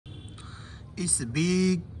It's a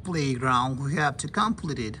big playground. We have to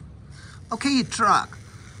complete it. Okay, truck.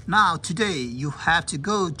 Now today you have to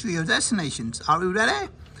go to your destinations. Are you ready?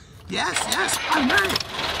 Yes, I'm ready.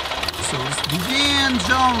 So let's begin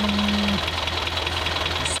journey.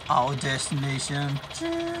 It's our destination.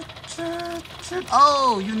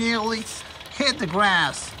 Oh, you nearly hit the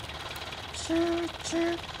grass.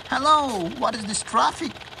 Hello, what is this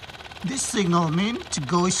traffic? This signal means to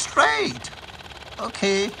go straight.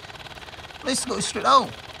 Okay, let's go straight. Oh,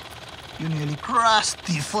 you nearly crossed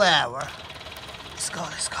the flower. Let's go.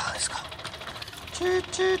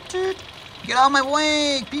 Get out of my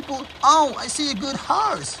way, people. Oh, I see a good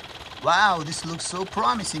horse. Wow, this looks so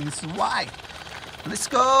promising. It's white. Let's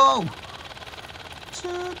go.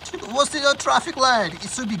 What's the traffic light? It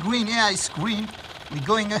should be green. Yeah, it's green. We're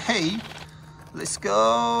going ahead. Let's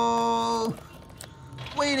go.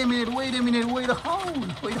 Wait a minute. Wait a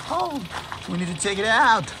hold. We need to take it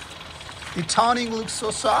out. The turning looks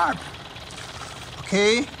so sharp.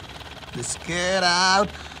 Okay, let's get out.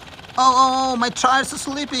 Oh, my tires are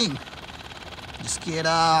slipping. Let's get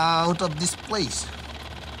out of this place.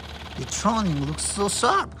 The turning looks so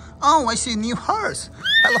sharp. Oh, I see a new horse.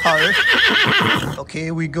 Hello, horse.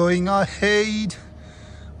 Okay, we're going ahead.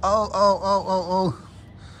 Oh.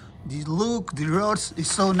 The road is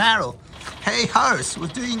so narrow. Hey, horse,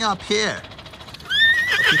 what's doing up here?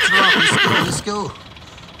 Okay, truck, let's go.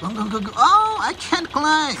 Go. Oh, I can't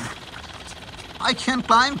climb.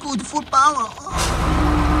 Good foot power. Oh.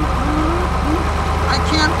 I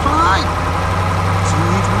can't climb.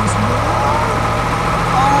 It was more.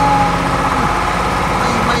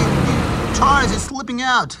 My tires is slipping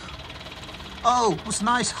out. Oh, whose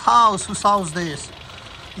nice house? Whose house this?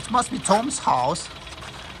 It must be Tom's house.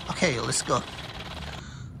 Okay, let's go.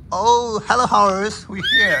 Oh, hello, horse. We're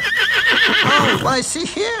here. Oh, what I see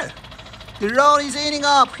here? The road is ending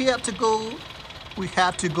up. We have to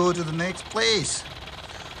go to the next place.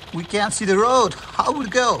 We can't see the road. How would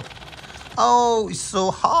it go? Oh, it's so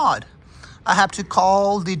hard. I have to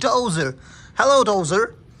call the Dozer. Hello,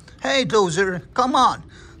 Dozer. Hey, Dozer, come on.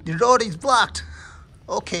 The road is blocked.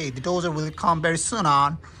 Okay, the Dozer will come very soon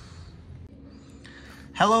on.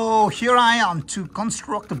 Hello, here I am to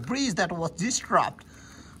construct the bridge that was disrupted.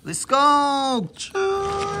 Let's go.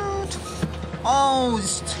 Oh,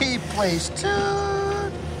 steep place.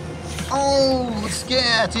 Oh, let's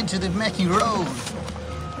get into the making road.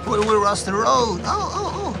 Where will rush the road?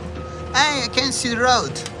 Oh. Hey, I can't see the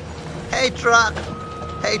road. Hey, truck.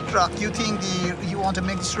 You think you want to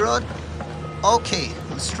make this road? Okay,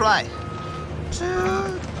 let's try.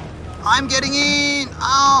 I'm getting in.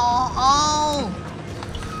 Oh.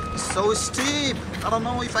 It's so steep. I don't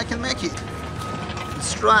know if I can make it.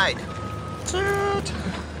 Let's try it.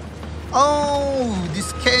 Oh,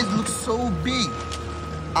 this cage looks so big.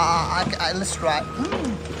 Let's try.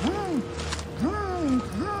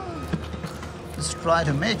 Let's try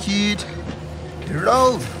to make it the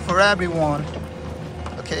road for everyone.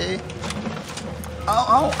 Okay.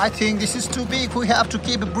 Oh, I think this is too big. We have to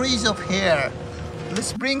keep a breeze up here.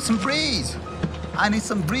 Let's bring some breeze. I need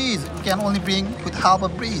some breeze. We can only bring with half a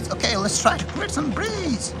breeze. Okay, let's try to create some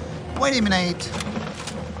breeze. Wait a minute.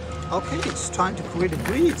 Okay, it's time to create a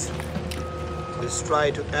breeze. Let's try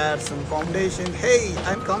to add some foundation. Hey,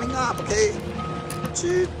 I'm coming up, okay?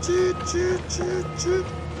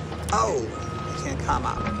 Oh, I can't come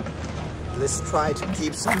up. Let's try to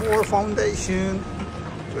keep some more foundation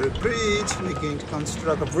for a bridge. We're going to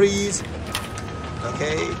construct a bridge.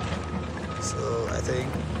 Okay, so I think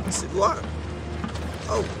this should work.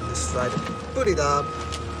 Oh, let's try to put it up.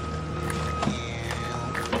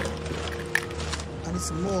 And I need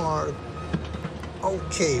some more.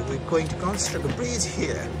 Okay, we're going to construct a bridge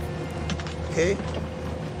here. Okay.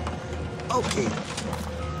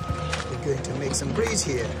 We're going to make some bridge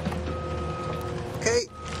here. Okay.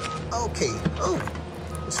 Oh,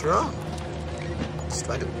 what's wrong? Let's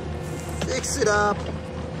try to fix it up.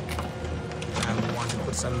 I want to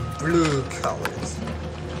put some blue colors.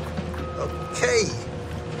 Okay.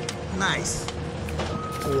 Nice.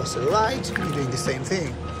 What's the right? We're doing the same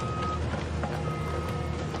thing.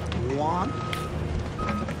 One.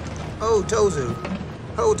 Oh, Dozer,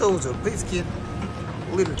 please get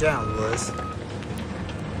a little down, boys.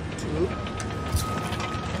 Two.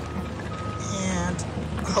 And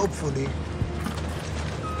hopefully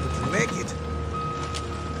we can make it.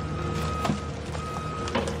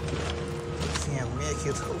 We can make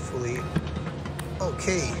it, hopefully.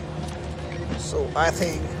 Okay. So I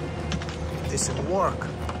think this will work.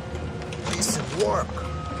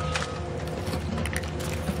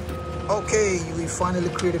 Okay, we finally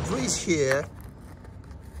created a bridge here,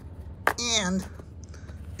 and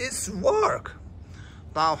It's work.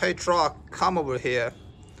 Now, hey truck, come over here.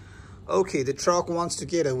 Okay, the truck wants to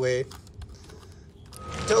get away.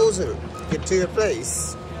 Dozer, get to your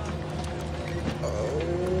place. Oh,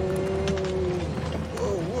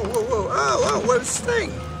 whoa. Oh, where's this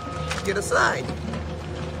thing? Get aside.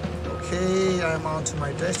 Okay, I'm on to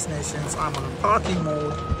my destinations. I'm on parking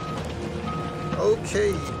mode.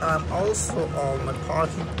 Okay, I'm also on my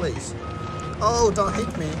parking place. Oh, don't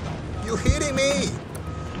hit me. You hitting me.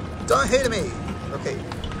 Don't hit me. Okay.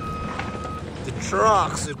 The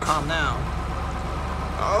truck should come now.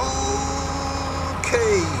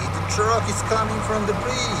 Okay, the truck is coming from the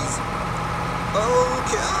breeze.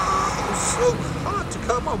 Okay, oh, so hard to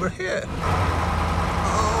come over here.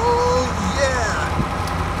 Oh yeah.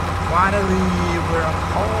 Finally, we're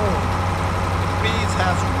home. Breeze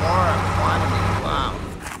has worked finally. Wow.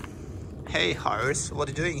 Hey, Harris, what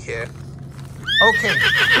are you doing here? Okay,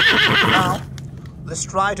 now let's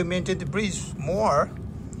try to maintain the breeze more.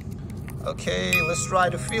 Okay, let's try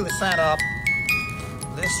to fill the sand up.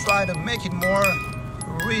 Let's try to make it more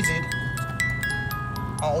rigid.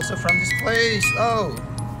 Also from this place, oh,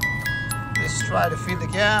 let's try to fill the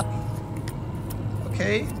gap.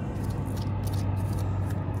 Okay,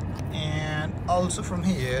 and also from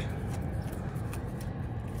here.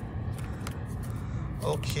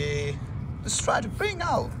 Okay, let's try to bring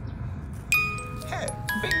out. Here,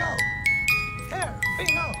 bring out. Here,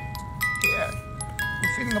 bring out. Here.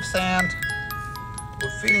 We're filling up sand.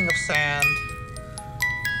 We're filling up sand.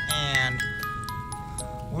 And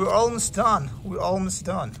we're almost done. We're almost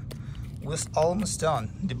done. We're almost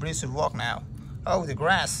done. The breeze will walk now. Oh, the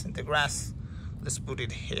grass. The grass. Let's put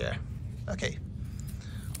it here. Okay.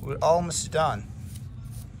 We're almost done.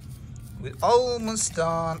 We're almost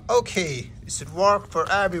done. Okay. This should work for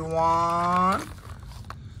everyone.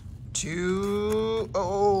 2,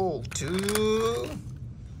 2,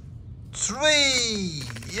 3.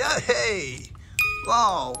 Yeah, hey.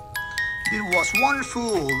 Wow. It was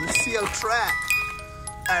wonderful. Let's see our track.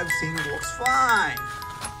 Everything works fine.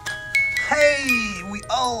 Hey, we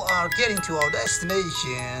all are getting to our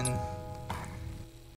destination.